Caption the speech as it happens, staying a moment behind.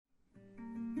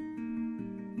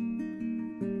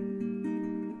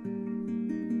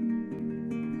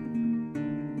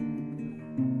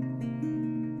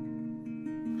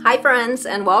Hi friends,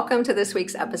 and welcome to this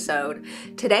week's episode.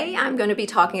 Today I'm going to be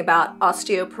talking about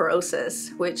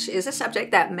osteoporosis, which is a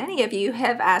subject that many of you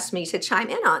have asked me to chime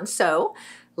in on. So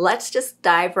let's just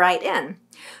dive right in.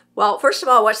 Well, first of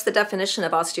all, what's the definition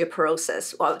of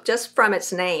osteoporosis? Well, just from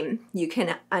its name, you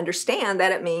can understand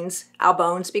that it means our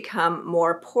bones become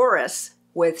more porous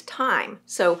with time.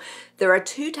 So there are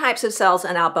two types of cells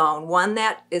in our bone, one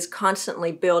that is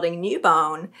constantly building new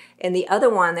bone and the other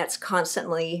one that's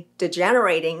constantly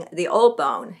degenerating the old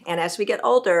bone. And as we get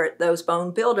older, those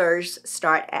bone builders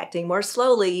start acting more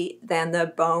slowly than the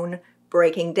bone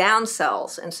breaking down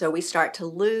cells. And so we start to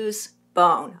lose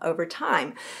bone over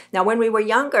time. Now, when we were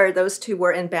younger, those two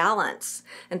were in balance.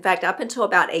 In fact, up until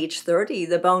about age 30,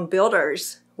 the bone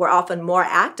builders were often more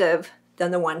active than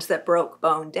the ones that broke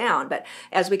bone down. But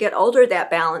as we get older,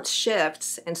 that balance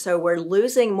shifts, and so we're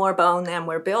losing more bone than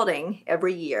we're building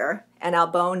every year, and our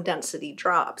bone density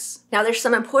drops. Now, there's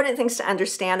some important things to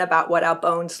understand about what our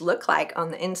bones look like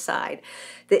on the inside.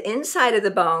 The inside of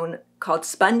the bone, called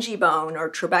spongy bone or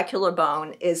trabecular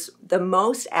bone, is the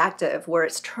most active, where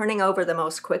it's turning over the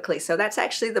most quickly. So that's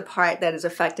actually the part that is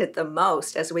affected the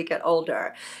most as we get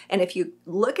older. And if you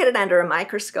look at it under a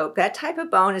microscope, that type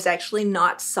of bone is actually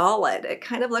not solid. It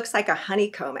kind of looks like a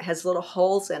honeycomb. It has little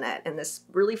holes in it and this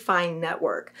really fine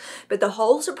network. But the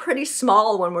holes are pretty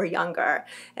small when we're younger.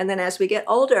 And then as we get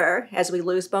older, as we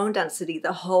lose bone density,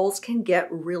 the holes can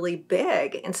get really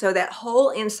big. And so that whole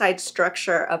inside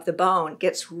structure of the bone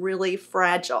gets really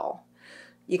fragile.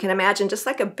 You can imagine just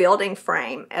like a building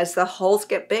frame, as the holes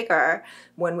get bigger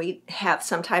when we have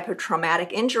some type of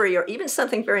traumatic injury or even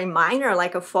something very minor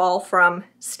like a fall from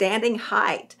standing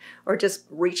height or just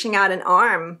reaching out an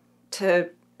arm to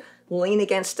lean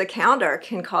against a counter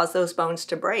can cause those bones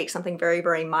to break, something very,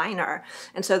 very minor.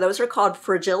 And so those are called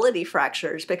fragility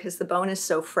fractures because the bone is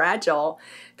so fragile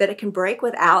that it can break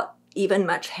without even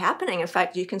much happening. In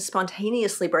fact, you can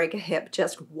spontaneously break a hip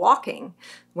just walking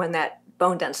when that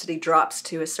bone density drops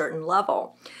to a certain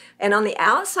level. And on the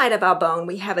outside of our bone,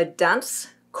 we have a dense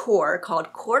core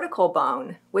called cortical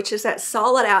bone, which is that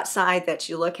solid outside that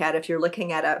you look at if you're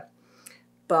looking at a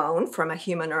bone from a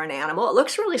human or an animal. It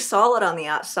looks really solid on the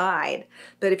outside,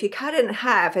 but if you cut it in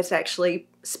half, it's actually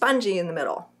spongy in the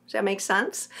middle. Does that make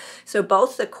sense? So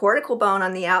both the cortical bone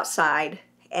on the outside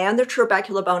and the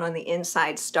trabecular bone on the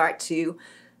inside start to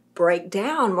break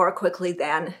down more quickly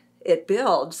than it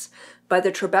builds. But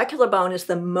the trabecular bone is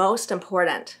the most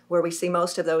important, where we see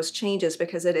most of those changes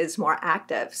because it is more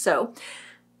active. So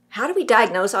how do we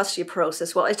diagnose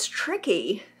osteoporosis? Well, it's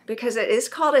tricky because it is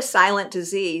called a silent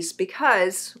disease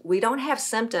because we don't have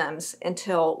symptoms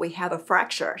until we have a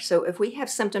fracture. So if we have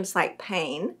symptoms like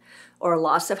pain or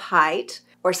loss of height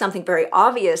or something very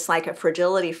obvious like a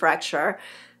fragility fracture,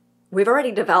 we've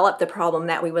already developed the problem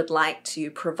that we would like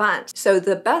to prevent. So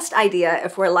the best idea,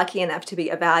 if we're lucky enough to be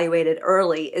evaluated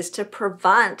early, is to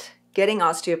prevent getting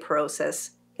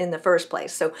osteoporosis in the first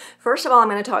place. So first of all, I'm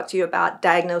going to talk to you about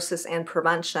diagnosis and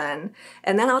prevention,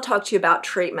 and then I'll talk to you about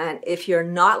treatment. If you're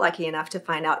not lucky enough to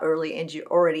find out early and you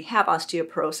already have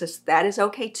osteoporosis, that is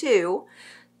okay too.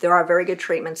 There are very good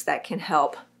treatments that can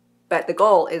help, but the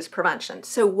goal is prevention.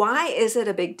 So why is it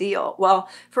a big deal? Well,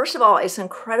 first of all, it's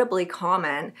incredibly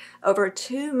common. Over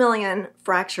 2 million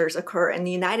fractures occur in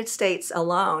the United States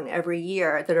alone every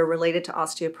year that are related to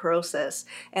osteoporosis,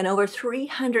 and over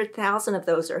 300,000 of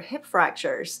those are hip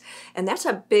fractures. And that's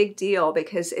a big deal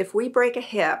because if we break a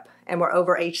hip and we're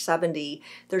over age 70,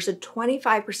 there's a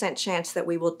 25% chance that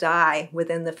we will die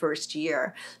within the first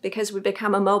year because we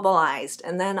become immobilized,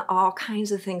 and then all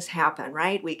kinds of things happen,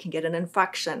 right? We can get an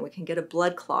infection, we can get a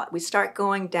blood clot, we start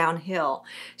going downhill.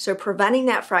 So preventing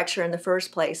that fracture in the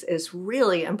first place is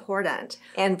really important.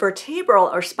 And vertebral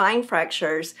or spine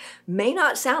fractures may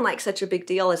not sound like such a big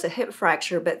deal as a hip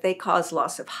fracture, but they cause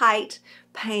loss of height,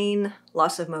 pain,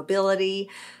 loss of mobility,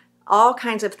 all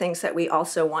kinds of things that we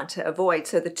also want to avoid.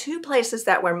 So the two places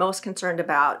that we're most concerned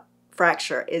about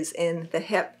fracture is in the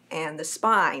hip and the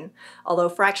spine. Although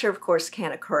fracture, of course,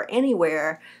 can occur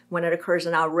anywhere. When it occurs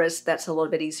in our wrist, that's a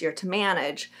little bit easier to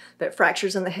manage. But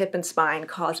fractures in the hip and spine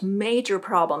cause major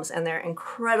problems, and they're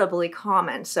incredibly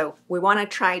common. So we want to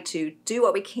try to do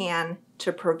what we can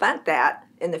to prevent that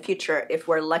in the future if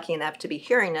we're lucky enough to be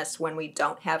hearing this when we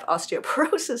don't have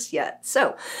osteoporosis yet.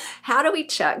 So how do we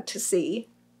check to see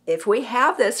if we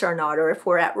have this or not, or if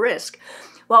we're at risk?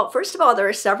 Well, first of all, there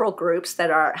are several groups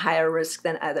that are higher risk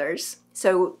than others.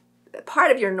 So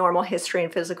part of your normal history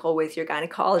and physical with your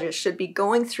gynecologist should be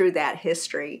going through that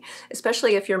history,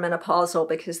 especially if you're menopausal,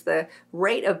 because the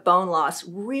rate of bone loss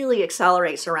really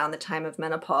accelerates around the time of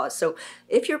menopause. So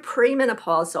if you're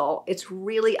premenopausal, it's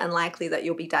really unlikely that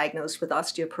you'll be diagnosed with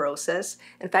osteoporosis.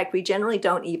 In fact, we generally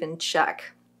don't even check.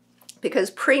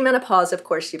 Because premenopause, of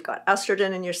course, you've got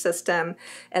estrogen in your system,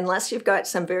 unless you've got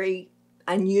some very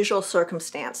unusual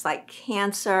circumstance like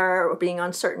cancer or being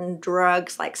on certain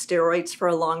drugs like steroids for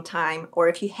a long time, or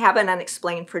if you have an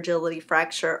unexplained fragility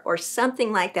fracture or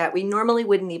something like that, we normally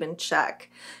wouldn't even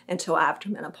check until after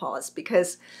menopause,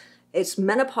 because it's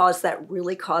menopause that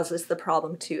really causes the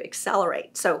problem to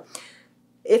accelerate. So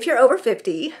if you're over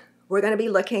 50, we're going to be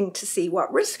looking to see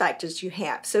what risk factors you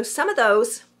have. So some of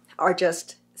those are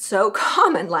just so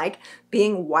common, like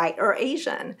being white or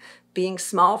Asian, being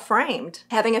small framed,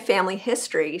 having a family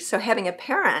history. So having a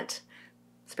parent,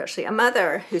 especially a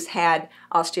mother who's had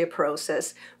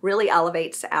osteoporosis, really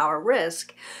elevates our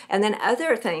risk. And then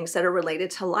other things that are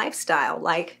related to lifestyle,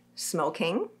 like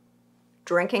smoking,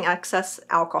 drinking excess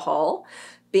alcohol,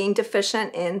 being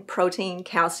deficient in protein,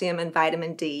 calcium, and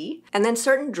vitamin D, and then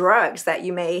certain drugs that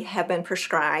you may have been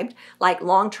prescribed, like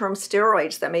long-term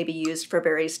steroids that may be used for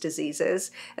various diseases,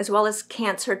 as well as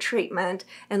cancer treatment,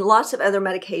 and lots of other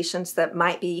medications that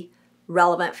might be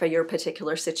relevant for your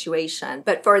particular situation.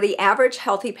 But for the average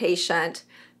healthy patient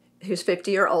who's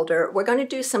 50 or older, we're going to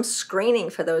do some screening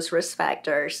for those risk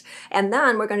factors, and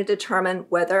then we're going to determine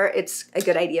whether it's a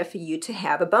good idea for you to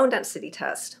have a bone density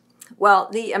test. Well,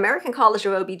 the American College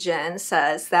of OB-GYN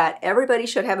says that everybody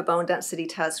should have a bone density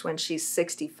test when she's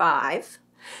 65,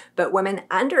 but women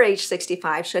under age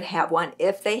 65 should have one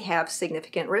if they have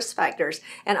significant risk factors.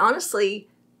 And honestly,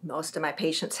 most of my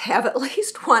patients have at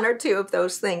least one or two of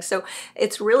those things. So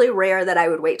it's really rare that I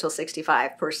would wait till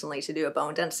 65 personally to do a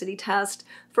bone density test.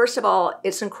 First of all,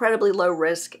 it's incredibly low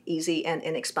risk, easy, and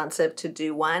inexpensive to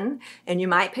do one, and you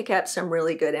might pick up some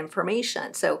really good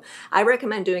information. So I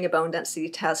recommend doing a bone density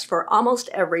test for almost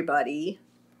everybody,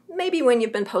 maybe when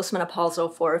you've been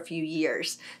postmenopausal for a few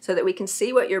years, so that we can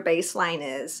see what your baseline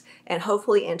is and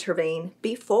hopefully intervene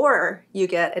before you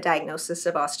get a diagnosis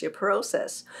of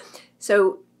osteoporosis.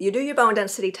 So you do your bone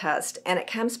density test, and it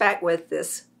comes back with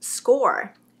this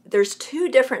score. There's two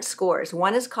different scores.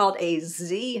 One is called a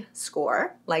Z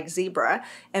score, like zebra,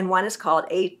 and one is called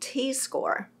a T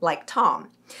score, like Tom.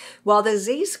 Well, the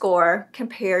Z score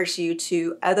compares you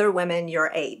to other women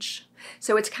your age.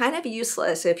 So it's kind of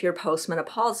useless if you're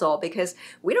postmenopausal, because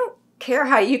we don't care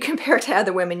how you compare to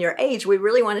other women your age. We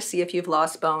really want to see if you've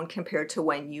lost bone compared to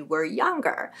when you were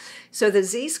younger. So the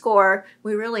Z-score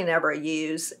we really never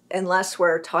use unless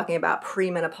we're talking about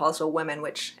premenopausal women,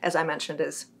 which, as I mentioned,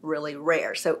 is really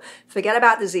rare. So forget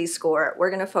about the Z-score. We're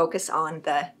going to focus on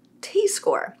the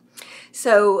T-score.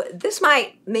 So this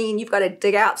might mean you've got to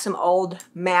dig out some old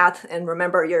math and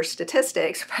remember your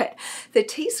statistics, but the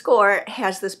T-score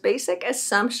has this basic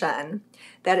assumption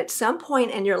that at some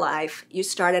point in your life you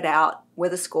started out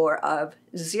with a score of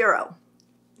 0.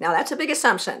 Now that's a big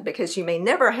assumption, because you may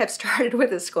never have started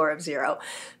with a score of 0,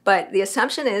 but the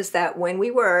assumption is that when we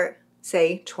were,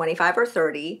 say, 25 or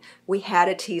 30, we had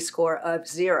a T-score of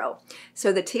 0.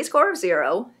 So the T-score of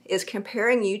 0 is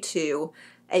comparing you to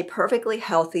a perfectly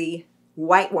healthy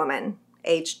white woman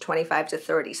aged 25 to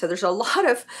 30. So there's a lot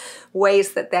of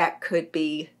ways that that could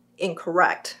be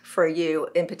incorrect for you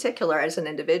in particular as an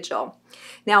individual.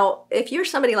 Now, if you're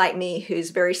somebody like me who's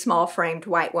very small-framed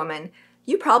white woman,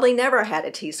 you probably never had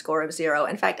a T-score of 0.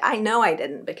 In fact, I know I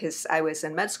didn't, because I was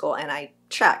in med school and I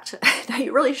checked. Now,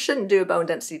 you really shouldn't do a bone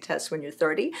density test when you're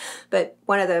 30, but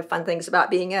one of the fun things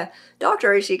about being a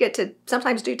doctor is you get to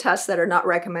sometimes do tests that are not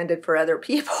recommended for other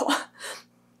people.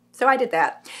 So I did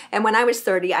that. And when I was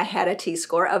 30, I had a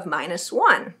T-score of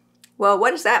 -1. Well, what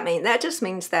does that mean? That just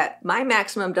means that my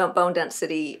maximum bone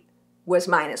density was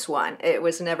 -1. It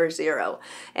was never 0.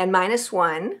 And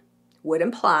 -1 would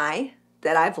imply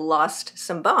that I've lost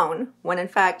some bone, when in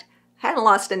fact, I hadn't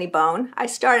lost any bone. I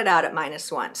started out at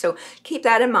 -1. So keep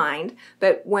that in mind.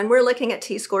 But when we're looking at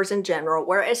T-scores in general,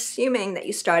 we're assuming that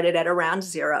you started at around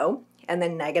 0. And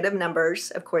then negative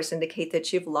numbers, of course, indicate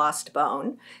that you've lost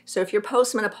bone. So if you're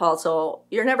postmenopausal,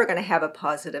 you're never going to have a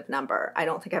positive number. I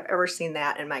don't think I've ever seen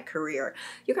that in my career.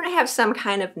 You're going to have some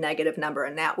kind of negative number,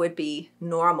 and that would be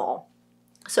normal.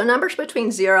 So numbers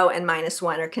between 0 and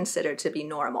 -1 are considered to be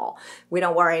normal. We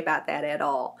don't worry about that at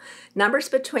all. Numbers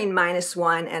between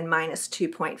 -1 and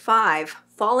 -2.5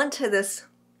 fall into this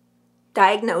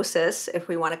diagnosis, if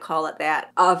we want to call it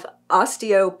that, of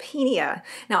osteopenia.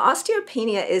 Now,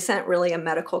 osteopenia isn't really a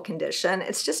medical condition.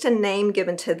 It's just a name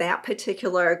given to that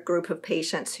particular group of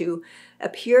patients who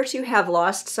appear to have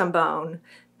lost some bone,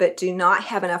 but do not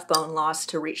have enough bone loss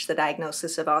to reach the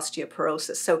diagnosis of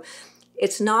osteoporosis. So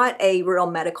it's not a real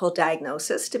medical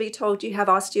diagnosis to be told you have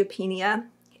osteopenia.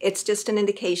 It's just an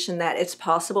indication that it's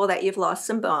possible that you've lost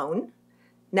some bone.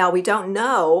 Now, we don't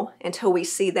know until we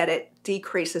see that it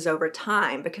decreases over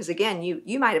time, because again,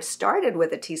 you might have started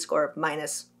with a T-score of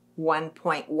minus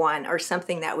 1.1 or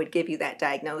something that would give you that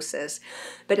diagnosis.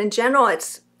 But in general,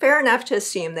 it's fair enough to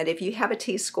assume that if you have a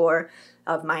T-score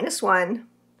of minus 1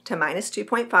 to minus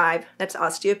 2.5, that's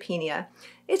osteopenia,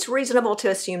 it's reasonable to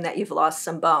assume that you've lost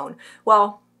some bone.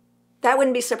 Well, that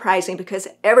wouldn't be surprising because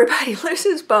everybody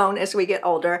loses bone as we get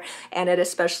older, and it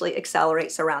especially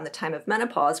accelerates around the time of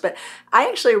menopause. But I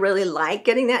actually really like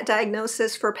getting that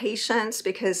diagnosis for patients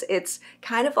because it's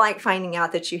kind of like finding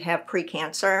out that you have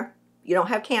precancer. You don't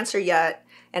have cancer yet,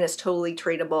 and it's totally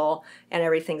treatable, and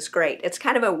everything's great. It's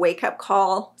kind of a wake-up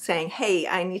call saying, hey,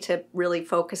 I need to really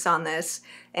focus on this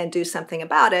and do something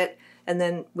about it, and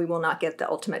then we will not get the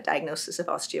ultimate diagnosis of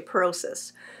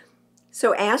osteoporosis.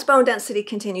 So as bone density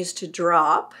continues to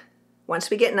drop, once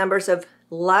we get numbers of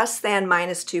less than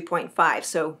minus 2.5,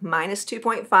 so minus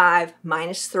 2.5,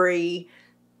 minus 3,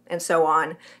 and so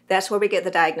on, that's where we get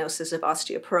the diagnosis of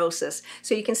osteoporosis.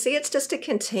 So you can see it's just a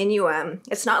continuum.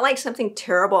 It's not like something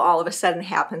terrible all of a sudden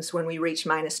happens when we reach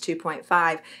minus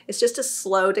 2.5. It's just a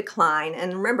slow decline.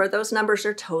 And remember, those numbers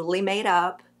are totally made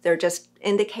up. They're just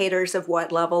indicators of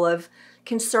what level of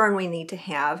concern we need to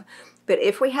have. But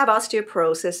if we have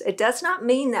osteoporosis, it does not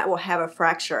mean that we'll have a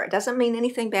fracture. It doesn't mean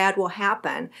anything bad will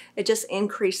happen. It just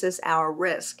increases our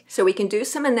risk. So we can do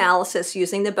some analysis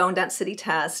using the bone density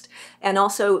test and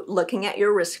also looking at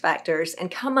your risk factors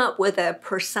and come up with a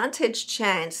percentage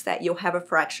chance that you'll have a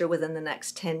fracture within the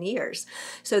next 10 years.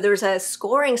 So there's a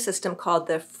scoring system called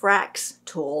the FRAX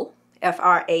tool,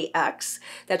 F-R-A-X,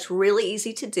 that's really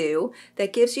easy to do,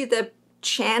 that gives you the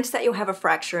chance that you'll have a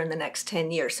fracture in the next 10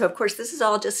 years. So of course, this is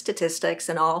all just statistics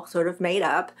and all sort of made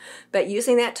up, but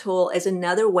using that tool is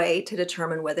another way to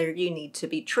determine whether you need to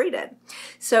be treated.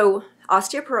 So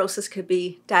osteoporosis could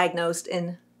be diagnosed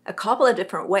in a couple of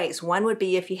different ways. One would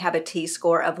be if you have a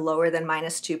T-score of lower than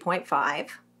minus 2.5.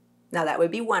 Now that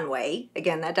would be one way.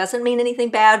 Again, that doesn't mean anything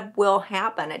bad will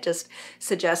happen. It just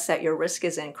suggests that your risk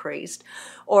is increased.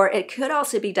 Or it could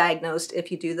also be diagnosed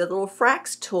if you do the little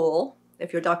FRAX tool,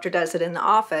 if your doctor does it in the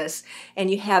office, and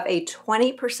you have a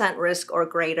 20% risk or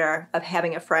greater of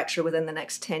having a fracture within the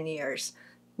next 10 years,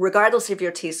 regardless of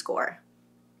your T-score.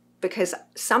 Because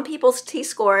some people's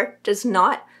T-score does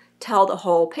not tell the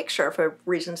whole picture for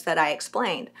reasons that I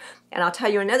explained. And I'll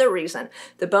tell you another reason.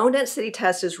 The bone density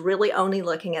test is really only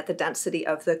looking at the density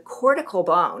of the cortical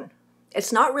bone.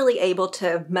 It's not really able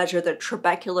to measure the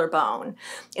trabecular bone.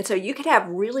 And so you could have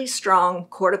really strong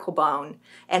cortical bone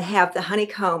and have the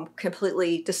honeycomb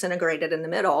completely disintegrated in the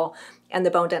middle, and the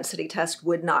bone density test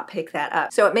would not pick that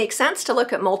up. So it makes sense to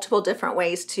look at multiple different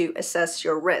ways to assess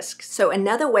your risk. So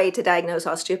another way to diagnose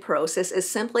osteoporosis is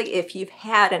simply if you've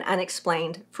had an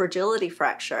unexplained fragility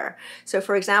fracture. So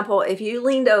for example, if you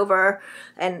leaned over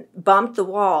and bumped the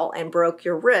wall and broke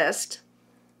your wrist,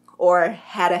 or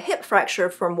had a hip fracture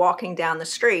from walking down the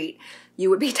street,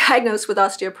 you would be diagnosed with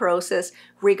osteoporosis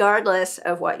regardless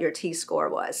of what your T-score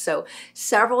was. So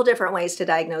several different ways to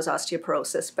diagnose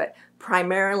osteoporosis, but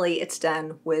primarily it's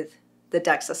done with the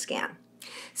DEXA scan.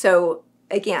 So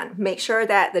again, make sure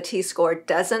that the T-score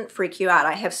doesn't freak you out.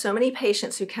 I have so many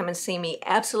patients who come and see me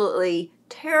absolutely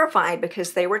terrified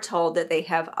because they were told that they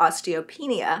have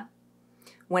osteopenia,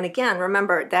 when again,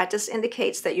 remember, that just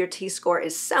indicates that your T-score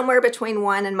is somewhere between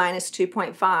 1 and minus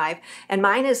 2.5, and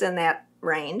mine is in that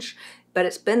range, but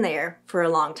it's been there for a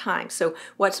long time. So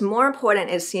what's more important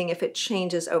is seeing if it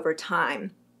changes over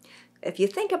time. If you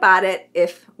think about it,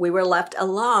 if we were left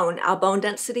alone, our bone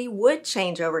density would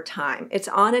change over time. It's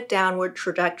on a downward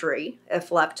trajectory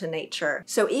if left to nature.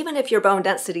 So even if your bone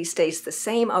density stays the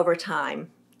same over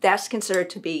time, that's considered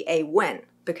to be a win,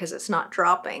 because it's not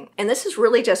dropping. And this is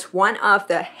really just one of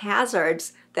the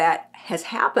hazards that has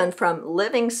happened from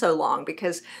living so long,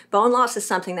 because bone loss is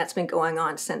something that's been going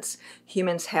on since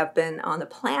humans have been on the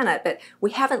planet, but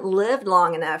we haven't lived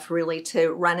long enough really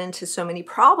to run into so many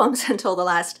problems until the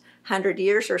last 100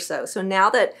 years or so. So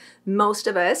now that most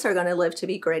of us are going to live to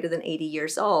be greater than 80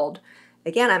 years old,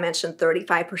 again, I mentioned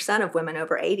 35% of women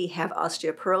over 80 have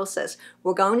osteoporosis.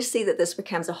 We're going to see that this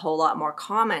becomes a whole lot more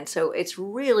common, so it's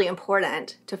really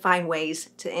important to find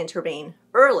ways to intervene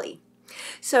early.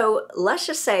 So let's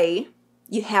just say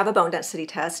you have a bone density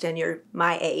test and you're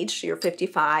my age, you're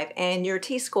 55, and your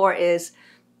T-score is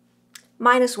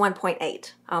minus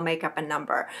 1.8. I'll make up a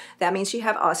number. That means you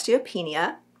have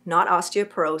osteopenia, not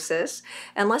osteoporosis.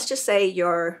 And let's just say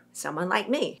you're someone like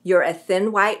me. You're a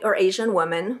thin white or Asian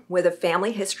woman with a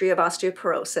family history of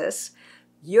osteoporosis.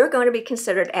 You're going to be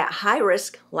considered at high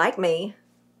risk, like me,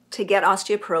 to get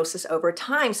osteoporosis over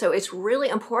time. So it's really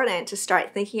important to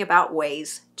start thinking about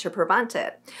ways to prevent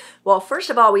it. Well, first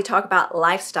of all, we talk about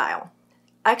lifestyle.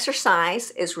 Exercise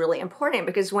is really important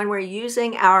because when we're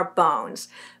using our bones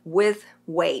with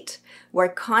weight, we're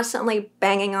constantly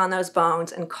banging on those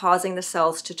bones and causing the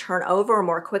cells to turn over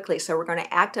more quickly. So we're going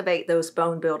to activate those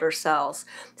bone builder cells.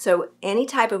 So any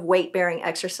type of weight-bearing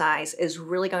exercise is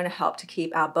really going to help to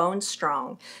keep our bones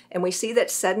strong. And we see that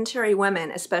sedentary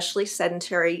women, especially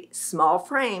sedentary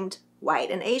small-framed white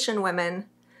and Asian women,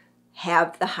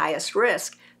 have the highest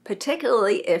risk,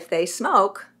 particularly if they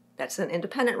smoke. That's an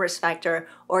independent risk factor,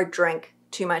 or drink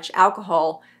too much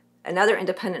alcohol, another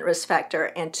independent risk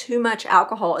factor, and too much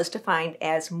alcohol is defined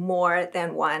as more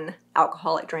than one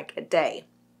alcoholic drink a day.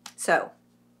 So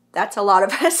that's a lot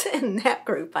of us in that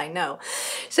group, I know.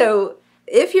 So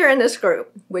if you're in this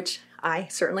group, which I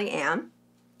certainly am,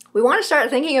 we want to start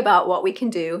thinking about what we can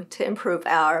do to improve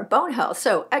our bone health.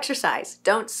 So exercise,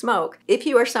 don't smoke. If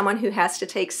you are someone who has to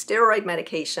take steroid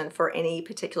medication for any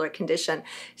particular condition,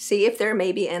 see if there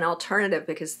may be an alternative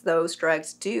because those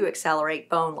drugs do accelerate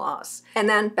bone loss. And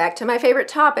then back to my favorite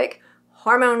topic,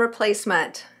 hormone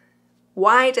replacement.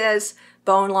 Why does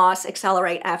bone loss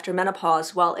accelerate after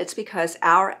menopause? Well, it's because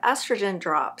our estrogen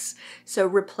drops. So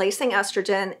replacing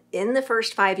estrogen in the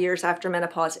first 5 years after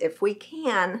menopause, if we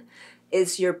can,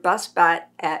 is your best bet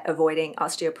at avoiding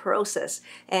osteoporosis.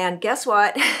 And guess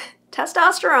what?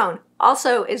 Testosterone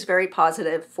also is very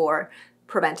positive for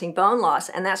preventing bone loss.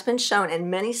 And that's been shown in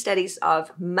many studies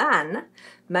of men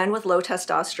with low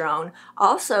testosterone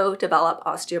also develop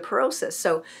osteoporosis.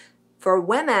 So for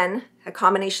women, a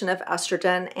combination of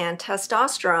estrogen and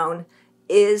testosterone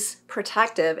is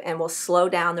protective and will slow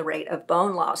down the rate of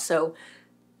bone loss. So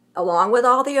along with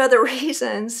all the other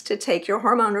reasons to take your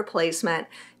hormone replacement,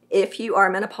 if you are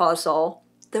menopausal,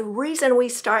 the reason we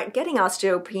start getting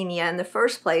osteopenia in the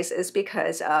first place is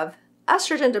because of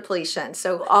estrogen depletion.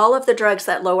 So all of the drugs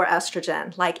that lower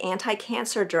estrogen, like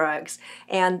anti-cancer drugs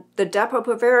and the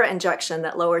Depo-Provera injection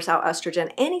that lowers our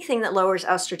estrogen, anything that lowers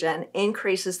estrogen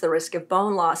increases the risk of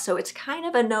bone loss. So it's kind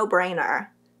of a no-brainer,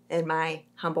 in my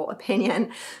humble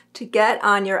opinion, to get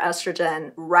on your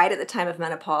estrogen right at the time of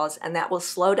menopause, and that will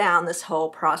slow down this whole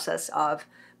process of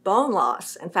bone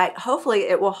loss. In fact, hopefully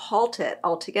it will halt it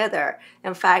altogether.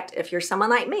 In fact, if you're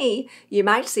someone like me, you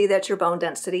might see that your bone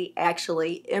density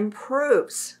actually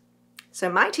improves. So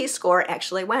my T-score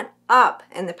actually went up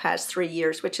in the past 3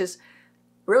 years, which is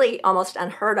really almost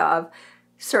unheard of.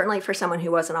 Certainly for someone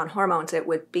who wasn't on hormones, it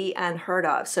would be unheard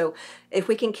of. So if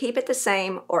we can keep it the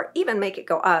same or even make it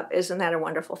go up, isn't that a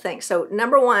wonderful thing? So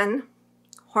number one,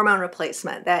 hormone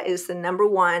replacement. That is the number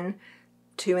 1,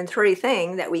 2, and 3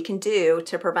 thing that we can do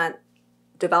to prevent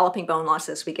developing bone loss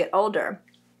as we get older.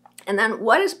 And then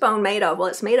what is bone made of? Well,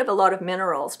 it's made of a lot of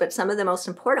minerals, but some of the most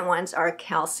important ones are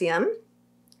calcium,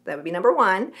 that would be number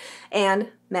 1, and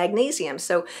magnesium.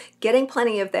 So getting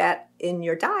plenty of that in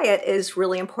your diet is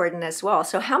really important as well.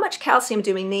 So how much calcium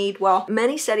do we need? Well,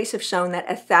 many studies have shown that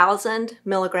 1,000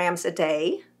 milligrams a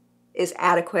day is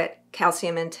adequate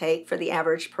calcium intake for the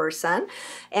average person.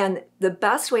 And the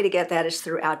best way to get that is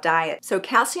through our diet. So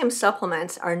calcium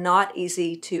supplements are not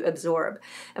easy to absorb.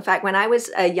 In fact, when I was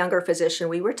a younger physician,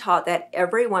 we were taught that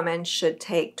every woman should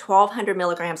take 1,200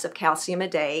 milligrams of calcium a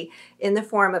day in the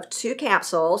form of 2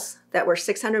 capsules that were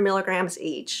 600 milligrams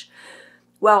each.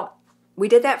 Well, we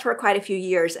did that for quite a few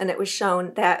years, and it was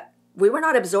shown that we were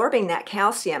not absorbing that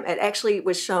calcium. It actually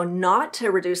was shown not to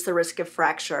reduce the risk of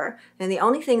fracture. And the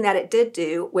only thing that it did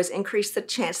do was increase the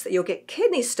chance that you'll get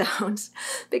kidney stones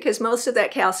because most of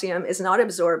that calcium is not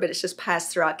absorbed, but it's just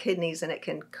passed through our kidneys and it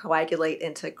can coagulate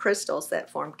into crystals that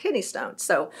form kidney stones.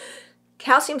 So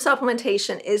calcium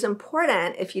supplementation is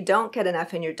important if you don't get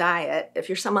enough in your diet. If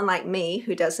you're someone like me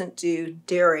who doesn't do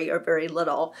dairy or very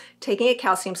little, taking a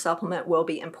calcium supplement will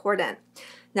be important.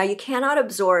 Now, you cannot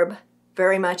absorb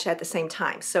very much at the same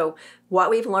time. So what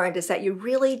we've learned is that you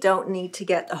really don't need to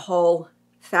get the whole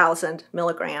 1,000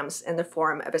 milligrams in the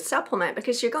form of a supplement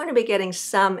because you're going to be getting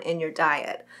some in your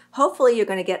diet. Hopefully you're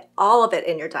going to get all of it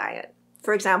in your diet.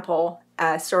 For example,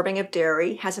 a serving of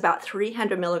dairy has about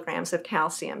 300 milligrams of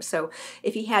calcium. So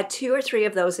if you had 2 or 3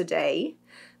 of those a day,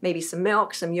 maybe some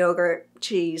milk, some yogurt,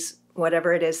 cheese,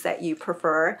 whatever it is that you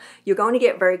prefer, you're going to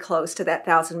get very close to that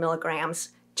 1,000 milligrams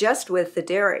just with the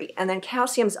dairy. And then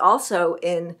calcium's also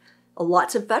in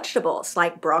lots of vegetables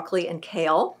like broccoli and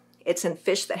kale. It's in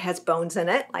fish that has bones in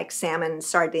it, like salmon and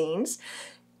sardines.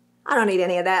 I don't need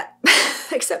any of that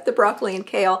except the broccoli and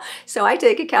kale. So I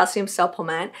take a calcium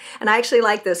supplement, and I actually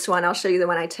like this one. I'll show you the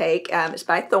one I take. It's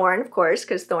by Thorne, of course,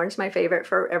 because Thorne's my favorite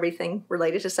for everything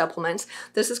related to supplements.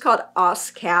 This is called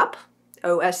OSCAP.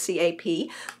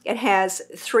 OSCAP. It has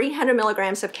 300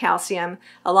 milligrams of calcium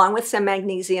along with some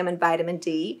magnesium and vitamin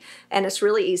D, and it's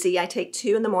really easy. I take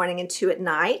 2 in the morning and 2 at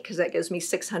night because that gives me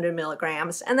 600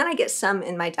 milligrams, and then I get some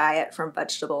in my diet from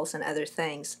vegetables and other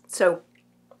things. So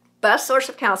best source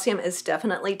of calcium is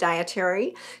definitely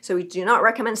dietary, so we do not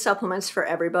recommend supplements for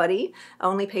everybody,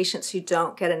 only patients who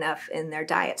don't get enough in their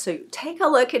diet. So take a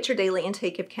look at your daily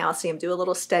intake of calcium, do a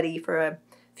little study for a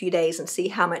few days and see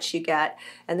how much you get,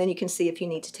 and then you can see if you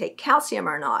need to take calcium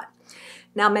or not.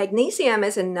 Now, magnesium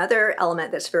is another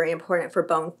element that's very important for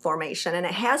bone formation, and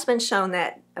it has been shown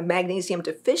that a magnesium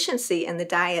deficiency in the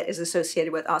diet is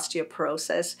associated with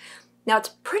osteoporosis. Now, it's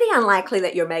pretty unlikely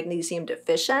that you're magnesium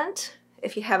deficient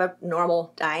if you have a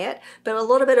normal diet, but a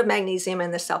little bit of magnesium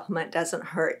in the supplement doesn't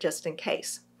hurt, just in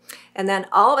case. And then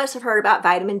all of us have heard about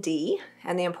vitamin D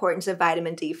and the importance of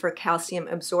vitamin D for calcium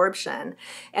absorption.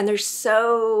 And there's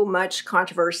so much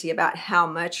controversy about how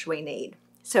much we need.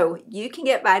 So you can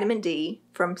get vitamin D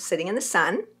from sitting in the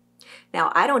sun.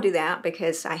 Now, I don't do that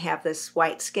because I have this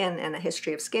white skin and a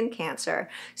history of skin cancer.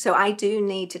 So I do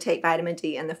need to take vitamin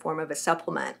D in the form of a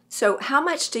supplement. So how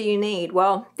much do you need?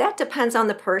 Well, that depends on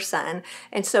the person.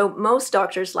 And so most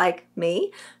doctors like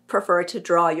me prefer to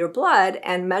draw your blood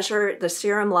and measure the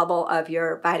serum level of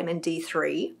your vitamin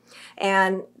D3.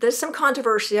 And there's some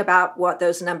controversy about what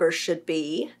those numbers should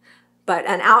be. But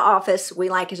in our office, we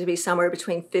like it to be somewhere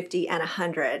between 50 and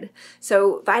 100.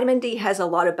 So vitamin D has a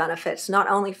lot of benefits, not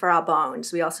only for our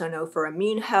bones. We also know for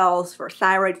immune health, for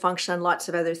thyroid function, lots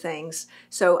of other things.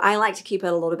 So I like to keep it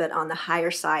a little bit on the higher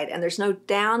side, and there's no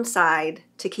downside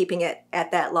to keeping it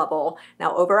at that level.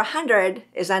 Now, over 100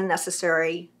 is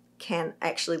unnecessary, can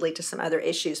actually lead to some other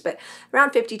issues, but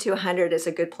around 50 to 100 is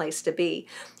a good place to be.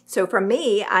 So for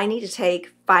me, I need to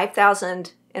take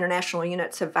 5,000 international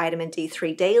units of vitamin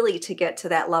D3 daily to get to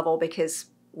that level, because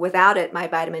without it, my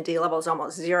vitamin D level is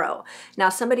almost 0. Now,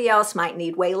 somebody else might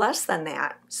need way less than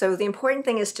that. So the important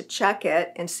thing is to check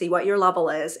it and see what your level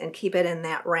is and keep it in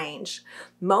that range.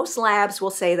 Most labs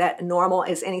will say that normal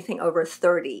is anything over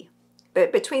 30.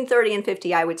 But between 30 and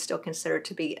 50, I would still consider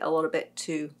to be a little bit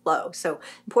too low. So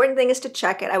important thing is to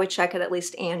check it. I would check it at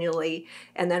least annually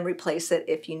and then replace it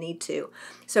if you need to.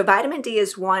 So vitamin D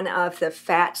is one of the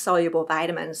fat-soluble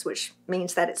vitamins, which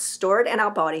means that it's stored in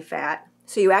our body fat.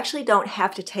 So you actually don't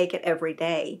have to take it every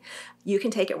day. You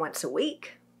can take it once a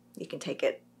week. You can take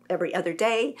it every other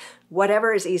day,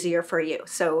 whatever is easier for you.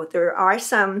 So there are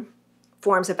some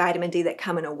forms of vitamin D that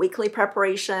come in a weekly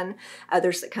preparation,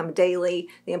 others that come daily.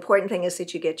 The important thing is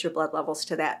that you get your blood levels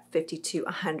to that 50 to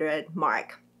 100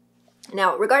 mark.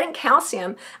 Now, regarding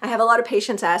calcium, I have a lot of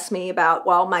patients ask me about,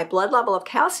 well, my blood level of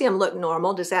calcium looked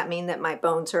normal. Does that mean that my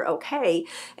bones are okay?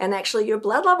 And actually, your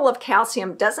blood level of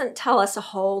calcium doesn't tell us a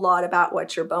whole lot about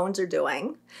what your bones are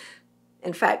doing.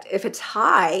 In fact, if it's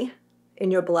high in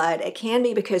your blood, it can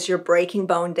be because you're breaking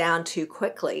bone down too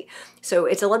quickly. So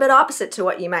it's a little bit opposite to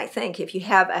what you might think. If you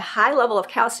have a high level of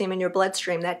calcium in your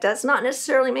bloodstream, that does not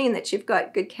necessarily mean that you've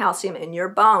got good calcium in your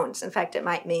bones. In fact, it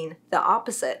might mean the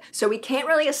opposite. So we can't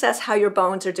really assess how your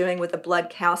bones are doing with the blood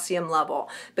calcium level.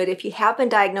 But if you have been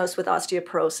diagnosed with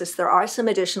osteoporosis, there are some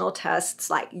additional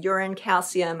tests like urine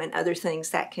calcium and other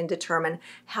things that can determine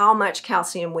how much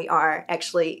calcium we are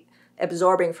actually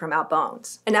absorbing from our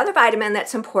bones. Another vitamin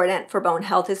that's important for bone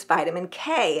health is vitamin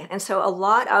K. And so a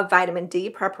lot of vitamin D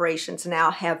preparations now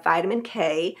have vitamin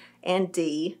K and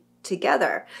D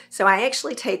together. So I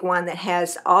actually take one that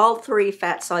has all 3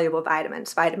 fat-soluble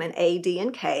vitamins, vitamin A, D,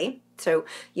 and K. So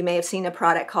you may have seen a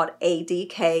product called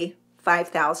ADK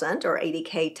 5,000 or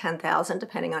ADK 10,000,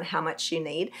 depending on how much you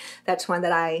need. That's one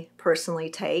that I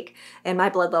personally take. And my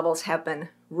blood levels have been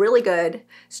really good,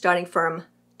 starting from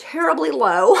terribly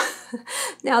low.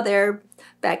 Now they're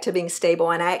back to being stable,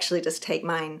 and I actually just take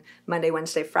mine Monday,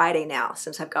 Wednesday, Friday now,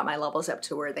 since I've got my levels up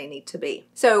to where they need to be.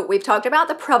 So we've talked about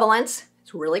the prevalence.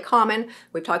 It's really common.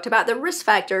 We've talked about the risk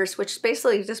factors, which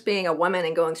basically just being a woman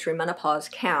and going through menopause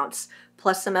counts,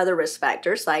 plus some other risk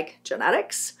factors like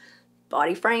genetics,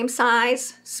 body frame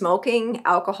size, smoking,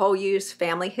 alcohol use,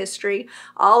 family history,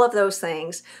 all of those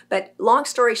things. But long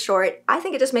story short, I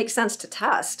think it just makes sense to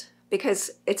test,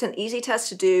 because it's an easy test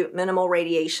to do, minimal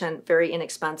radiation, very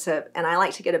inexpensive, and I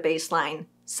like to get a baseline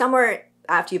somewhere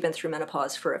after you've been through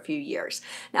menopause for a few years.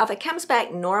 Now, if it comes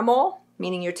back normal,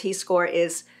 meaning your T-score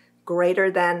is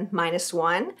greater than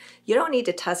 -1, you don't need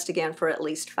to test again for at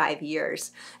least 5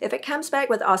 years. If it comes back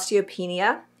with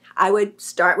osteopenia, I would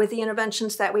start with the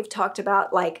interventions that we've talked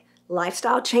about, like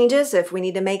Lifestyle changes, if we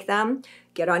need to make them,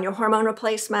 get on your hormone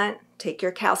replacement, take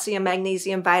your calcium,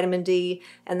 magnesium, vitamin D,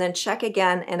 and then check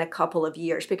again in a couple of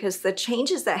years, because the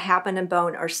changes that happen in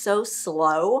bone are so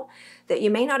slow that you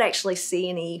may not actually see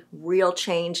any real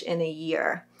change in a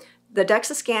year. The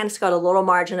DEXA scan has got a little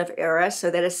margin of error,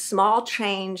 so that a small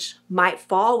change might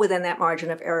fall within that margin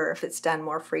of error if it's done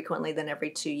more frequently than every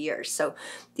 2 years. So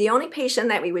the only patient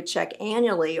that we would check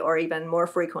annually or even more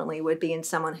frequently would be in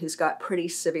someone who's got pretty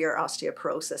severe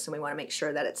osteoporosis, and we want to make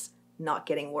sure that it's not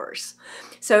getting worse.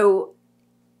 So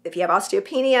if you have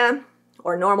osteopenia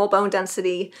or normal bone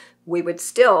density, we would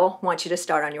still want you to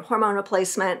start on your hormone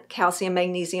replacement, calcium,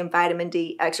 magnesium, vitamin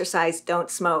D, exercise, don't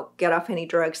smoke, get off any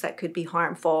drugs that could be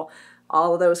harmful,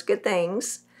 all of those good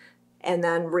things, and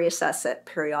then reassess it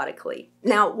periodically.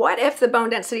 Now, what if the bone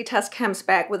density test comes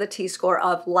back with a T-score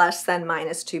of less than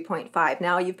minus 2.5?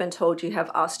 Now you've been told you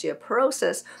have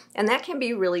osteoporosis, and that can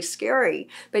be really scary.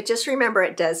 But just remember,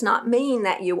 it does not mean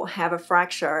that you will have a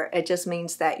fracture. It just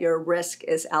means that your risk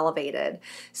is elevated.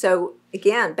 So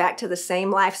again, back to the same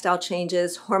lifestyle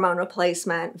changes, hormone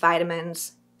replacement,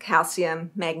 vitamins, calcium,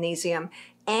 magnesium,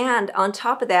 and on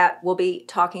top of that, we'll be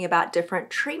talking about different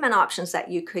treatment options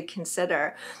that you could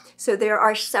consider. So there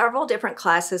are several different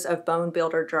classes of bone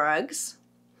builder drugs.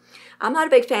 I'm not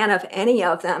a big fan of any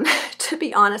of them, to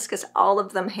be honest, because all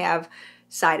of them have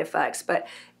side effects. But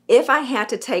if I had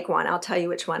to take one, I'll tell you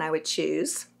which one I would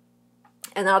choose.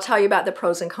 And I'll tell you about the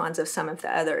pros and cons of some of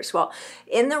the others. Well,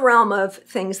 in the realm of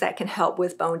things that can help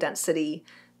with bone density,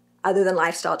 other than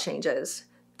lifestyle changes,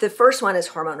 the first one is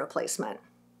hormone replacement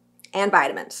and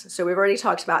vitamins. So we've already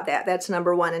talked about that. That's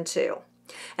number 1 and 2.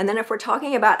 And then if we're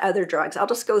talking about other drugs, I'll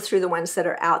just go through the ones that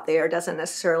are out there. It doesn't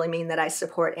necessarily mean that I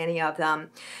support any of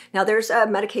them. Now there's a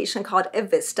medication called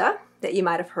Evista that you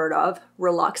might have heard of,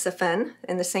 raloxifene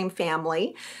in the same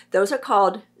family. Those are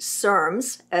called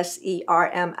SERMs,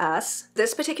 S-E-R-M-S.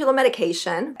 This particular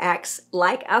medication acts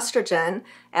like estrogen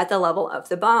at the level of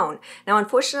the bone. Now,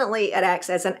 unfortunately, it acts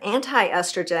as an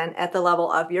anti-estrogen at the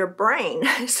level of your brain.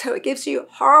 So it gives you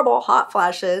horrible hot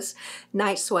flashes,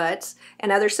 night sweats,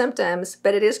 and other symptoms,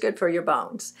 but it is good for your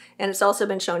bones. And it's also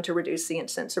been shown to reduce the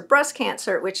incidence of breast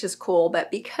cancer, which is cool,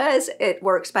 but because it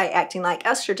works by acting like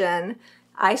estrogen,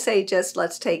 I say just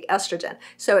let's take estrogen.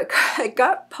 So it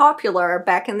got popular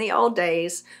back in the old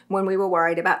days when we were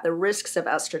worried about the risks of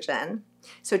estrogen.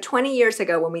 So 20 years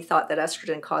ago, when we thought that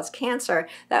estrogen caused cancer,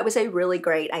 that was a really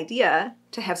great idea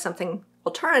to have something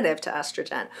alternative to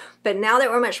estrogen. But now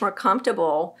that we're much more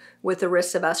comfortable with the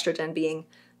risks of estrogen being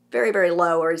very, very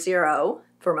low or zero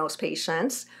for most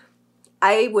patients,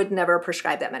 I would never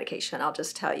prescribe that medication, I'll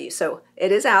just tell you. So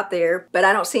it is out there, but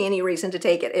I don't see any reason to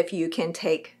take it if you can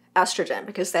take estrogen,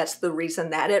 because that's the reason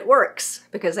that it works,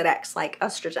 because it acts like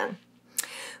estrogen.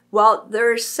 Well,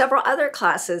 there's several other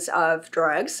classes of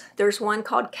drugs. There's one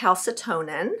called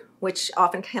calcitonin, which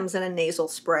often comes in a nasal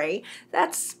spray.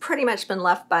 That's pretty much been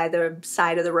left by the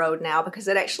side of the road now because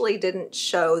it actually didn't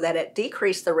show that it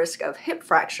decreased the risk of hip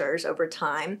fractures over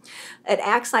time. It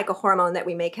acts like a hormone that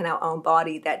we make in our own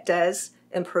body that does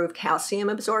improve calcium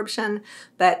absorption,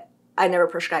 but I never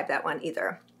prescribed that one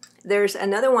either. There's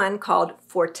another one called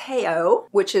Forteo,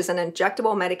 which is an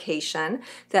injectable medication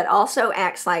that also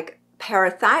acts like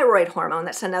parathyroid hormone.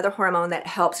 That's another hormone that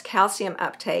helps calcium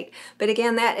uptake. But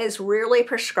again, that is rarely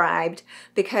prescribed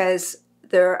because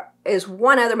there is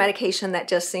one other medication that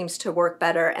just seems to work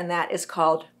better, and that is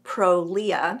called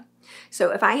Prolia.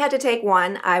 So if I had to take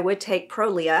one, I would take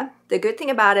Prolia. The good thing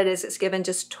about it is it's given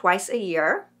just twice a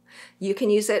year. You can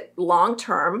use it long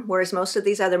term, whereas most of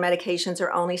these other medications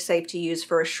are only safe to use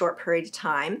for a short period of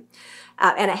time.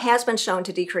 And it has been shown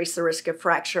to decrease the risk of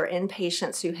fracture in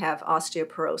patients who have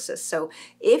osteoporosis. So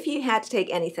if you had to take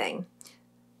anything,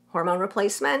 hormone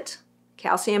replacement,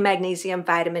 calcium, magnesium,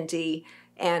 vitamin D,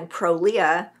 and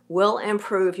Prolia will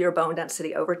improve your bone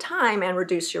density over time and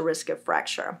reduce your risk of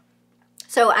fracture.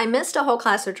 So I missed a whole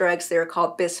class of drugs there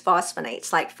called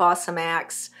bisphosphonates, like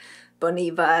Fosamax,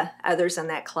 Boniva, others in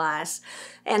that class.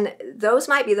 And those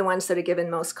might be the ones that are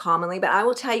given most commonly, but I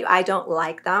will tell you I don't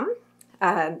like them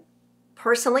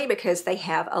personally because they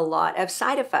have a lot of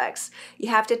side effects. You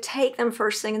have to take them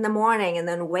first thing in the morning and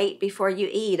then wait before you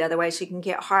eat, otherwise you can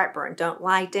get heartburn. Don't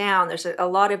lie down. There's a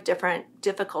lot of different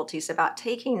difficulties about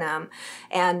taking them,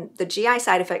 and the GI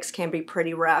side effects can be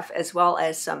pretty rough, as well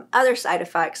as some other side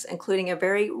effects, including a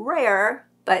very rare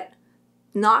but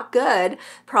not good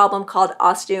problem called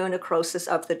osteonecrosis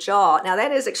of the jaw. Now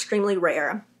that is extremely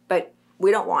rare, but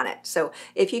we don't want it. So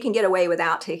if you can get away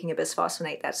without taking a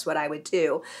bisphosphonate, that's what I would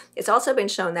do. It's also been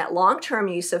shown that long-term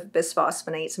use of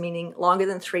bisphosphonates, meaning longer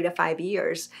than 3 to 5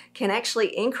 years, can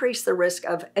actually increase the risk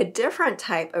of a different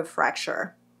type of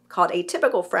fracture called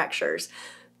atypical fractures.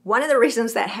 One of the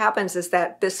reasons that happens is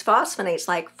that bisphosphonates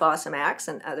like Fosamax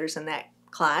and others in that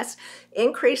class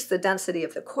increase the density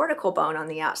of the cortical bone on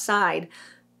the outside,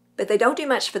 but they don't do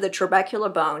much for the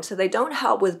trabecular bone, so they don't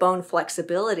help with bone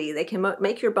flexibility. They can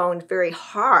make your bone very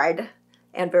hard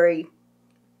and very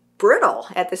brittle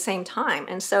at the same time.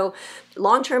 And so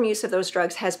long-term use of those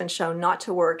drugs has been shown not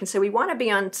to work. And so we want to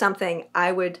be on something,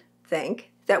 I would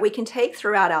think, that we can take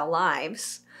throughout our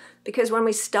lives, because when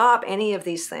we stop any of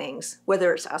these things,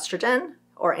 whether it's estrogen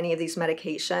or any of these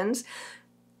medications,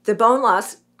 the bone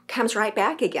loss comes right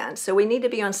back again. So we need to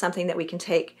be on something that we can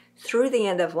take through the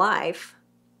end of life,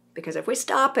 because if we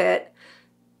stop it,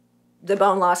 the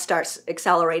bone loss starts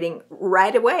accelerating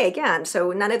right away again.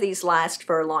 So none of these last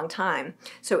for a long time.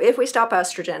 So if we stop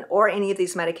estrogen or any of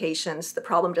these medications, the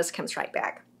problem just comes right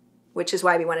back, which is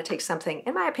why we want to take something,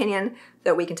 in my opinion,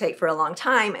 that we can take for a long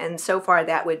time. And so far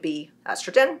that would be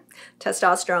estrogen,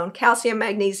 testosterone, calcium,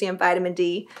 magnesium, vitamin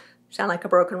D, sound like a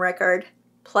broken record,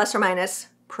 plus or minus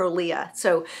Prolia.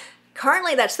 So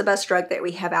currently that's the best drug that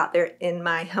we have out there, in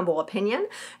my humble opinion.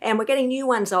 And we're getting new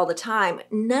ones all the time.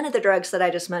 None of the drugs that I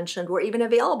just mentioned were even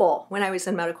available when I was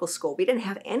in medical school. We didn't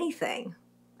have anything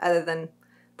other than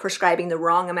prescribing the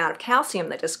wrong amount of calcium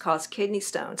that just caused kidney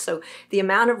stones. So the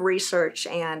amount of research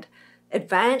and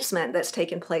advancement that's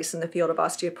taken place in the field of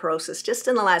osteoporosis just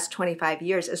in the last 25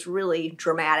 years is really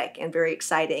dramatic and very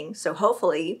exciting. So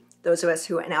hopefully those of us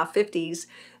who are in our 50s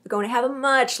are going to have a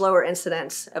much lower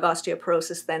incidence of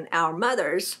osteoporosis than our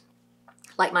mothers,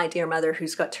 like my dear mother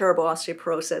who's got terrible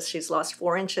osteoporosis. She's lost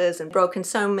 4 inches and broken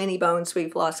so many bones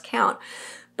we've lost count.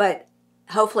 But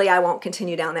hopefully I won't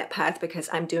continue down that path because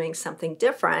I'm doing something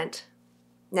different.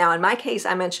 Now, in my case,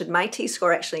 I mentioned my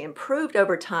T-score actually improved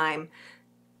over time.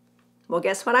 Well,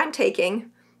 guess what I'm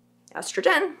taking?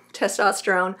 Estrogen,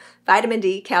 testosterone, vitamin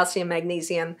D, calcium,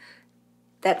 magnesium.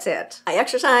 That's it. I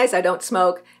exercise, I don't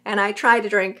smoke, and I try to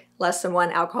drink less than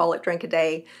 1 alcoholic drink a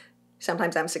day.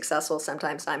 Sometimes I'm successful,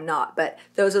 sometimes I'm not. But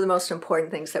those are the most important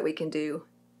things that we can do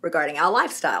regarding our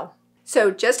lifestyle.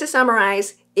 So just to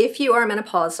summarize, if you are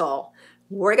menopausal,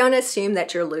 we're going to assume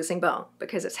that you're losing bone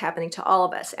because it's happening to all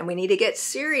of us. And we need to get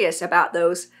serious about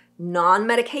those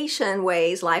non-medication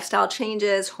ways, lifestyle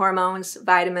changes, hormones,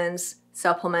 vitamins,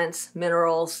 supplements,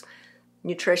 minerals,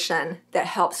 nutrition that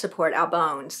help support our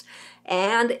bones.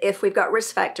 And if we've got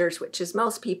risk factors, which is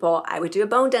most people, I would do a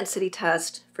bone density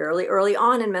test fairly early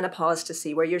on in menopause to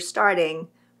see where you're starting,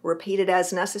 repeat it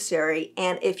as necessary.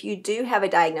 And if you do have a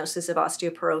diagnosis of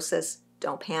osteoporosis,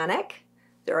 don't panic.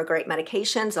 There are great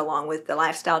medications along with the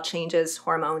lifestyle changes,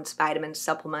 hormones, vitamins,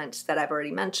 supplements that I've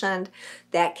already mentioned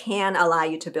that can allow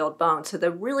you to build bone. So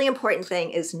the really important thing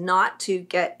is not to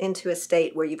get into a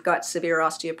state where you've got severe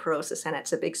osteoporosis and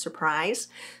it's a big surprise,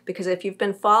 because if you've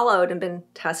been followed and been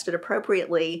tested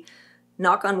appropriately,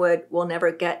 knock on wood, we'll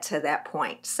never get to that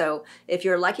point. So if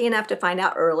you're lucky enough to find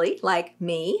out early, like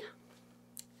me,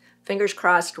 fingers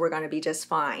crossed, we're going to be just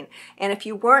fine. And if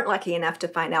you weren't lucky enough to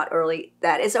find out early,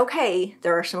 that is okay.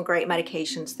 There are some great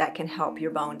medications that can help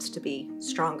your bones to be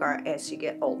stronger as you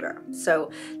get older. So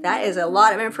that is a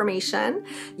lot of information.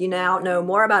 You now know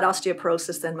more about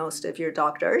osteoporosis than most of your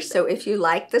doctors. So if you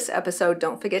like this episode,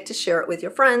 don't forget to share it with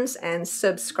your friends and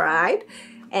subscribe.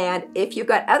 And if you've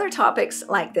got other topics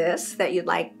like this that you'd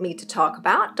like me to talk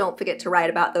about, don't forget to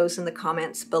write about those in the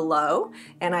comments below.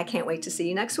 And I can't wait to see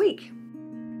you next week.